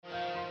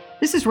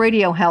This is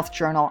Radio Health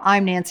Journal.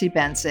 I'm Nancy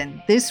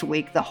Benson. This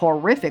week, the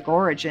horrific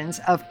origins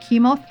of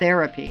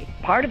chemotherapy.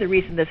 Part of the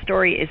reason the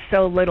story is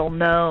so little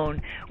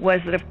known was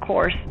that, of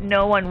course,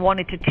 no one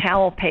wanted to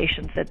tell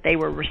patients that they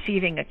were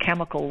receiving a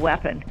chemical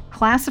weapon.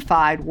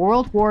 Classified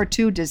World War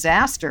II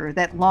disaster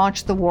that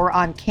launched the war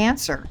on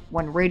cancer,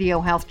 when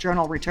Radio Health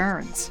Journal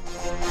returns.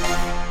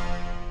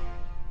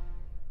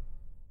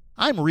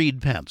 I'm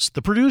Reed Pence,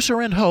 the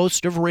producer and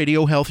host of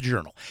Radio Health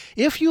Journal.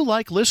 If you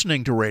like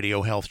listening to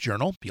Radio Health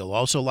Journal, you'll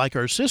also like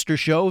our sister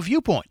show,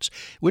 Viewpoints,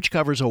 which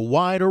covers a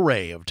wide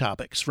array of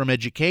topics from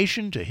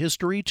education to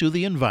history to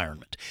the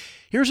environment.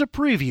 Here's a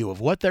preview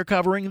of what they're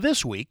covering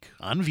this week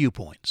on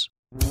Viewpoints.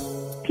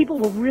 People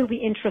were really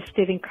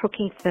interested in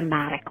cooking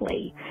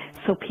thematically,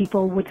 so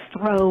people would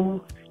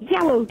throw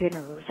yellow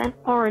dinners and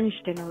orange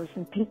dinners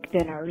and pink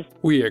dinners.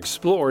 We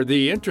explore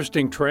the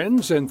interesting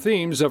trends and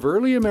themes of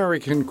early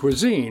American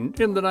cuisine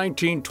in the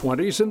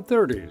 1920s and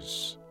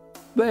 30s.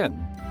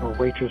 Then, a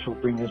waitress will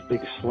bring this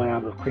big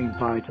slab of cream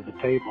pie to the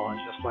table, and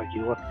just like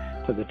you look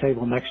to the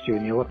table next to you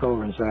and you look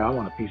over and say, I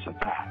want a piece of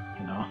that,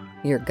 you know.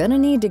 You're gonna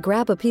need to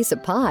grab a piece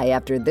of pie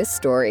after this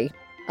story.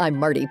 I'm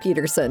Marty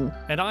Peterson.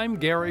 And I'm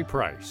Gary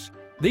Price.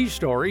 These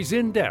stories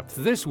in depth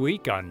this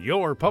week on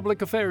your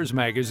public affairs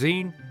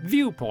magazine,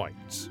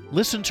 Viewpoints.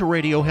 Listen to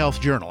Radio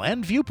Health Journal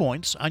and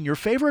Viewpoints on your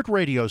favorite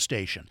radio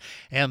station.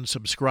 And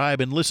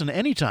subscribe and listen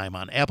anytime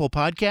on Apple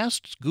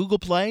Podcasts, Google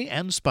Play,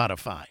 and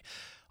Spotify.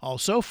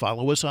 Also,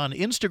 follow us on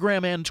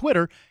Instagram and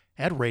Twitter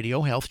at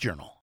Radio Health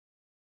Journal.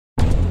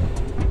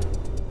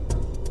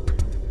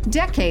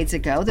 Decades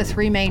ago, the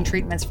three main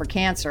treatments for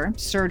cancer,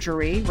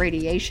 surgery,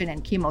 radiation,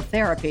 and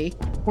chemotherapy,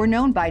 were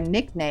known by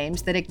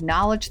nicknames that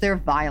acknowledge their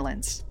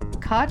violence: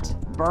 cut,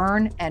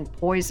 burn, and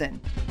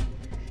poison.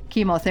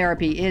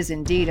 Chemotherapy is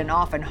indeed an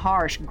often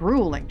harsh,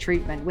 grueling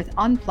treatment with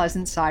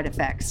unpleasant side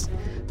effects.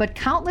 But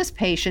countless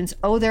patients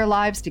owe their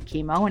lives to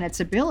chemo and its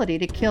ability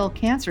to kill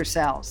cancer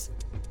cells.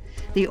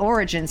 The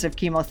origins of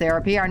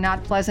chemotherapy are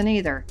not pleasant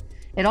either.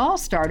 It all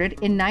started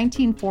in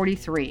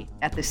 1943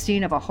 at the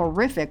scene of a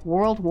horrific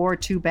World War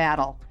II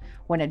battle,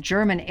 when a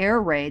German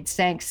air raid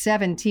sank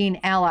 17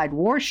 Allied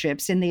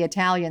warships in the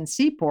Italian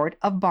seaport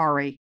of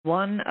Bari.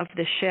 One of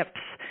the ships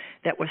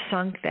that was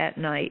sunk that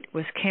night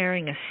was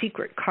carrying a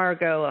secret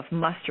cargo of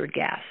mustard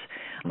gas.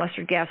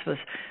 Mustard gas was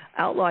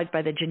outlawed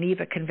by the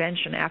Geneva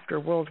Convention after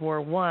World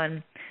War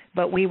I,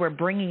 but we were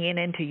bringing it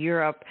into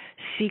Europe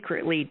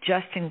secretly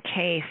just in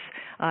case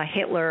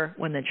Hitler,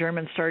 when the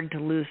Germans started to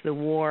lose the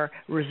war,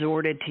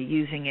 resorted to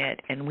using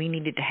it, and we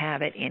needed to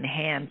have it in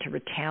hand to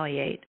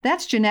retaliate.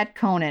 That's Jeanette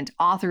Conant,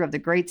 author of The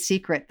Great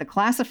Secret, the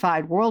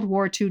classified World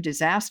War II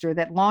disaster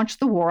that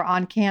launched the war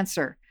on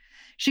cancer.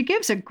 She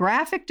gives a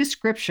graphic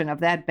description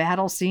of that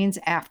battle scene's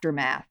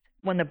aftermath.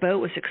 When the boat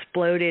was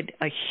exploded,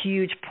 a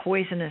huge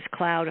poisonous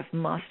cloud of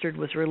mustard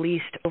was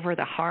released over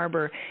the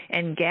harbor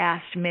and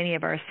gassed many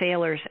of our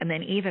sailors. And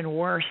then even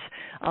worse,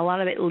 a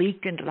lot of it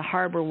leaked into the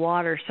harbor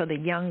water, so the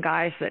young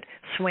guys that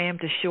swam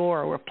to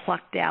shore or were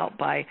plucked out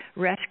by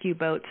rescue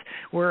boats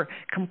were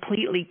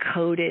completely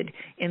coated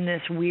in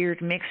this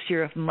weird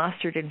mixture of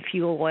mustard and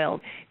fuel oil.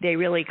 They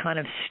really kind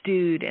of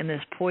stewed in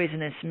this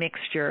poisonous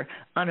mixture,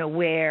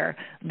 unaware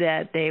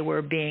that they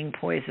were being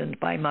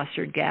poisoned by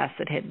mustard gas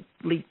that had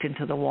leaked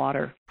into the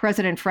water.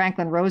 President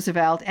Franklin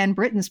Roosevelt and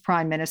Britain's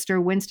Prime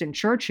Minister Winston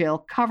Churchill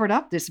covered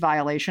up this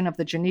violation of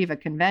the Geneva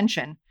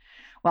Convention,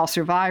 while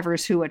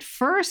survivors who at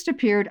first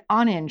appeared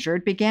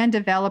uninjured began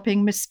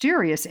developing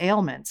mysterious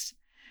ailments.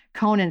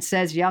 Conant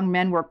says young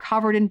men were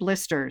covered in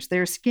blisters,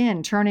 their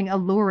skin turning a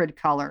lurid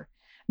color.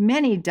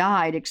 Many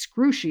died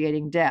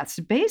excruciating deaths,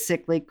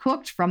 basically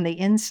cooked from the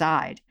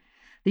inside.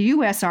 The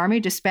U.S. Army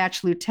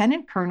dispatched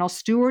Lieutenant Colonel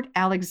Stuart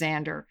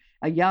Alexander,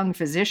 a young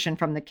physician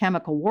from the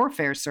Chemical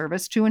Warfare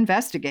Service, to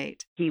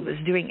investigate. He was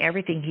doing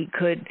everything he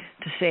could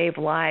to save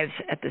lives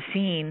at the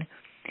scene,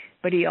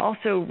 but he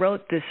also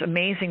wrote this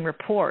amazing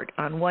report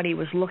on what he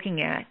was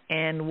looking at.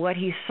 And what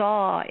he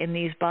saw in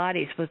these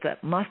bodies was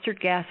that mustard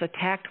gas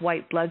attacked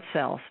white blood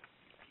cells.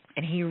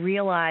 And he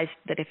realized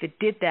that if it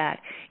did that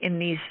in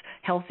these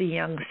healthy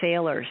young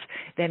sailors,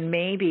 then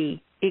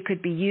maybe it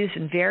could be used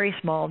in very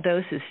small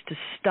doses to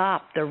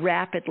stop the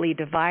rapidly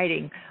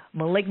dividing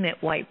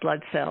malignant white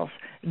blood cells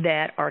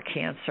that are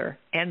cancer.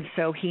 And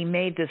so he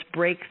made this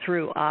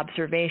breakthrough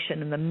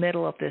observation in the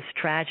middle of this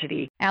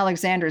tragedy.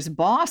 Alexander's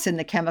boss in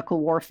the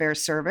Chemical Warfare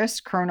Service,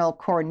 Colonel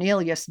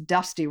Cornelius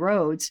Dusty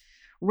Rhodes,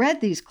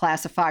 read these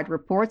classified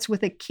reports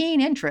with a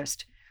keen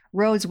interest.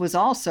 Rhodes was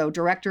also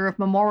director of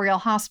Memorial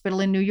Hospital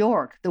in New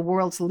York, the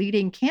world's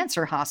leading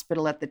cancer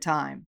hospital at the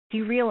time.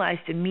 He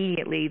realized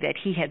immediately that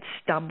he had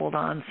stumbled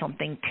on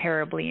something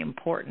terribly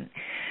important.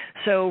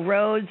 So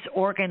Rhodes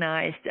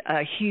organized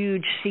a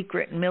huge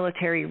secret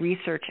military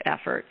research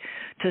effort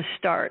to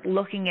start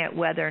looking at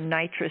whether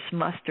nitrous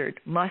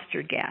mustard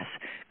gas,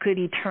 could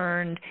be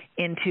turned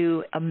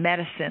into a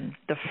medicine,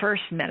 the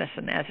first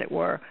medicine, as it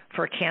were,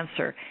 for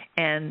cancer.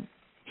 And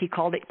he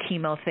called it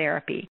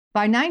chemotherapy.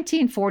 By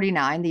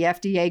 1949, the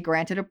FDA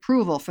granted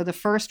approval for the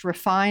first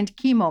refined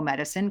chemo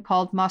medicine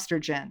called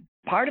Mustargen.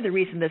 Part of the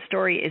reason the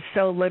story is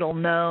so little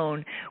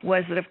known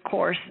was that, of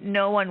course,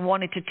 no one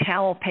wanted to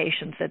tell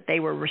patients that they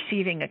were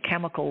receiving a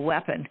chemical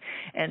weapon.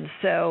 And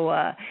so,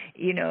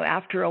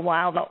 after a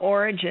while, the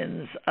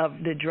origins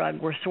of the drug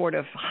were sort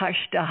of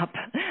hushed up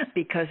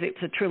because it's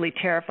a truly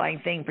terrifying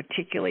thing,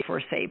 particularly for,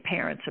 say,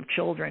 parents of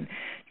children,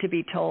 to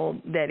be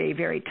told that a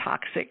very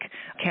toxic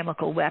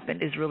chemical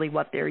weapon is really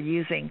what they're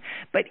using.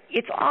 But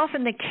it's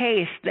often the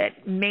case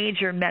that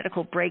major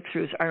medical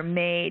breakthroughs are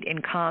made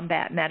in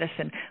combat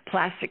medicine.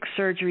 Plastic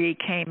surgery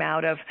came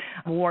out of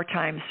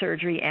wartime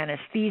surgery.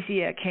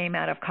 Anesthesia came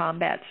out of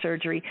combat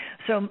surgery.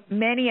 So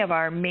many of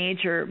our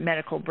major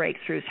medical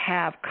breakthroughs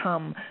have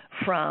come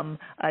from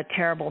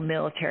terrible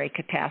military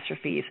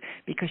catastrophes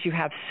because you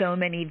have so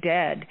many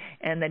dead,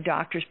 and the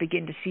doctors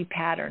begin to see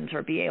patterns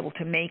or be able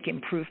to make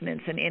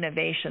improvements and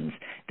innovations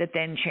that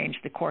then change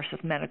the course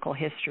of medical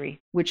history.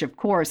 Which, of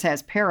course,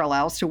 has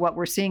parallels to what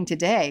we're seeing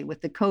today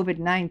with the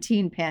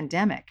COVID-19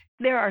 pandemic.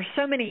 There are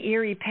so many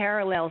eerie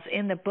parallels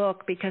in the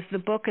book because the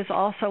book is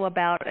also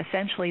about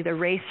essentially the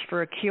race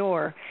for a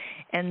cure.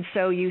 And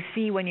so you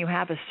see when you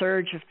have a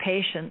surge of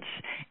patients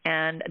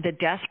and the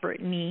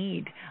desperate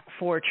need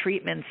for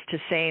treatments to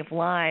save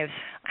lives,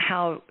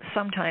 how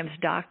sometimes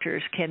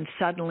doctors can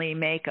suddenly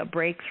make a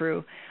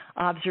breakthrough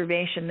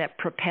observation that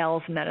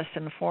propels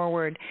medicine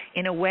forward.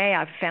 In a way,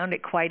 I've found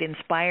it quite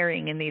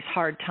inspiring in these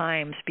hard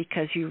times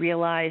because you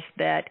realize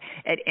that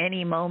at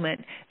any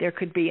moment there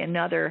could be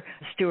another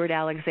Stuart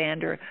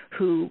Alexander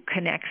who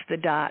connects the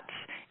dots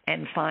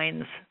and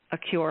finds a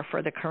cure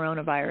for the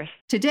coronavirus.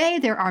 Today,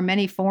 there are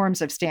many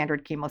forms of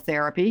standard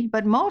chemotherapy,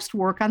 but most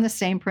work on the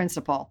same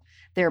principle.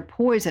 They're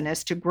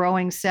poisonous to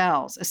growing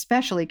cells,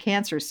 especially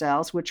cancer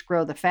cells, which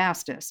grow the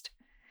fastest.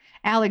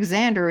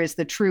 Alexander is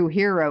the true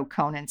hero,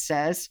 Conant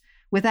says.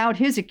 Without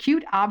his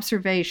acute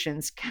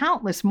observations,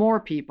 countless more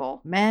people,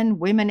 men,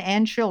 women,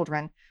 and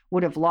children,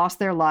 would have lost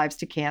their lives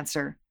to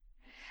cancer.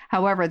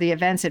 However, the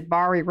events at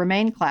Bari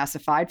remain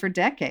classified for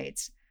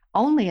decades.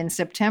 Only in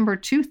September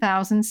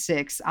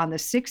 2006, on the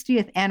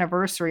 60th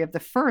anniversary of the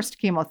first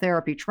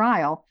chemotherapy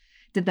trial,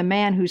 did the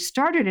man who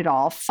started it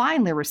all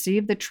finally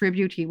receive the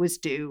tribute he was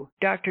due.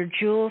 Dr.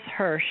 Jules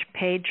Hirsch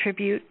paid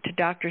tribute to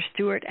Dr.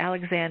 Stuart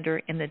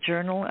Alexander in the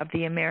Journal of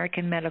the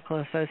American Medical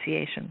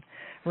Association,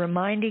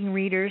 reminding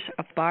readers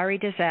of Bari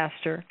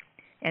disaster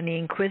and the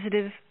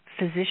inquisitive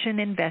physician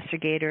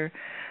investigator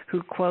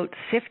who, quote,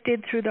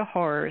 sifted through the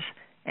horrors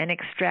and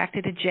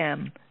extracted a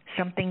gem,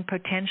 something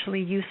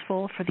potentially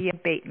useful for the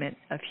abatement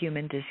of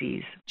human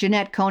disease.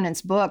 Jeanette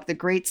Conant's book, The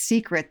Great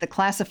Secret, the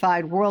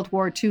classified World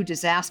War II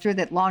disaster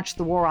that launched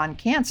the war on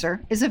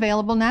cancer, is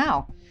available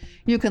now.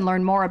 You can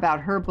learn more about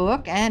her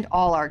book and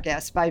all our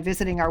guests by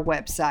visiting our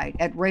website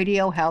at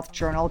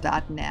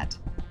radiohealthjournal.net.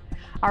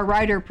 Our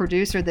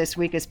writer-producer this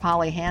week is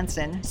Polly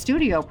Hansen.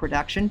 Studio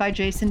production by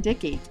Jason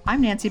Dickey.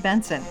 I'm Nancy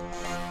Benson.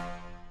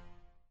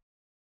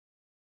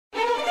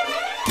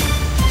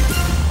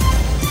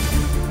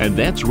 And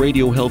that's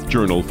Radio Health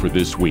Journal for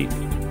this week.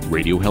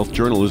 Radio Health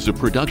Journal is a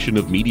production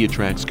of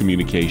MediaTrax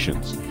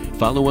Communications.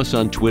 Follow us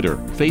on Twitter,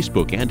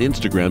 Facebook, and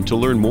Instagram to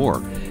learn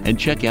more. And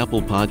check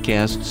Apple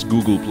Podcasts,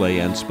 Google Play,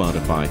 and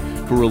Spotify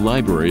for a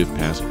library of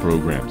past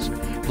programs.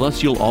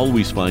 Plus, you'll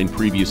always find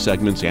previous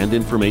segments and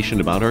information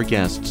about our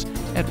guests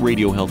at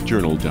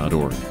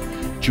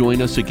radiohealthjournal.org.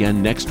 Join us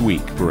again next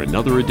week for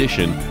another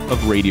edition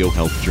of Radio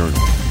Health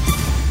Journal.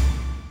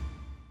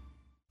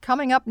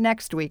 Coming up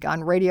next week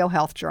on Radio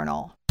Health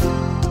Journal.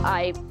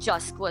 I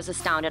just was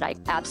astounded. I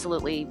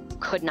absolutely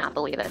could not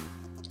believe it.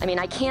 I mean,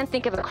 I can't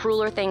think of a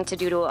crueler thing to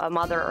do to a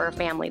mother or a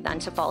family than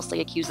to falsely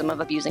accuse them of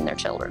abusing their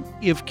children.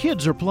 If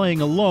kids are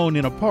playing alone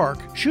in a park,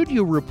 should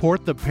you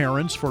report the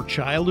parents for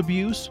child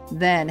abuse?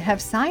 Then,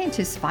 have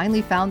scientists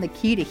finally found the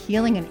key to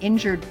healing an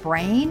injured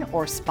brain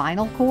or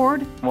spinal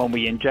cord? When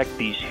we inject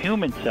these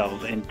human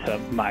cells into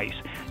mice,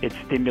 it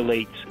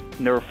stimulates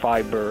nerve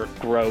fiber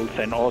growth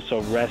and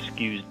also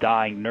rescues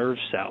dying nerve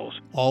cells.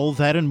 All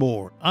that and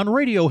more on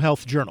Radio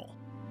Health Journal.